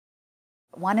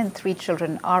1 in 3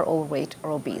 children are overweight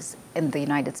or obese in the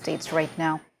United States right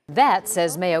now. That,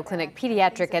 says Mayo Clinic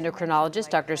pediatric endocrinologist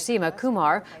Dr. Seema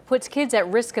Kumar, puts kids at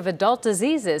risk of adult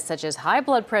diseases such as high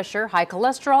blood pressure, high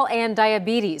cholesterol, and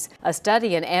diabetes. A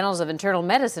study in Annals of Internal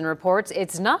Medicine reports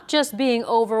it's not just being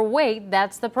overweight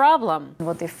that's the problem.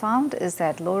 What they found is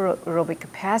that low aerobic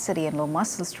capacity and low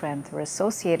muscle strength were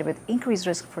associated with increased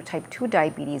risk for type 2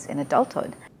 diabetes in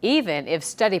adulthood. Even if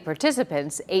study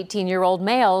participants, 18-year-old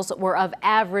males, were of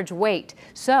average weight.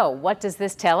 So what does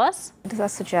this tell us? It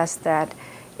does suggest that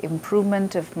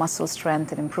improvement of muscle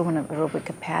strength and improvement of aerobic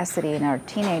capacity in our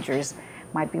teenagers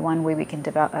might be one way we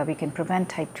can prevent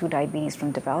type 2 diabetes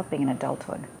from developing in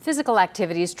adulthood. Physical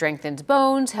activity strengthens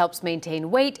bones, helps maintain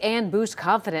weight, and boosts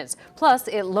confidence. Plus,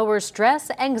 it lowers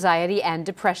stress, anxiety, and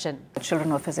depression. Children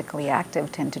who are physically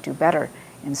active tend to do better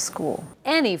in school.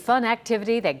 Any fun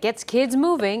activity that gets kids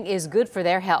moving is good for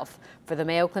their health. For the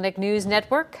Mayo Clinic News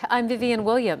Network, I'm Vivien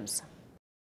Williams.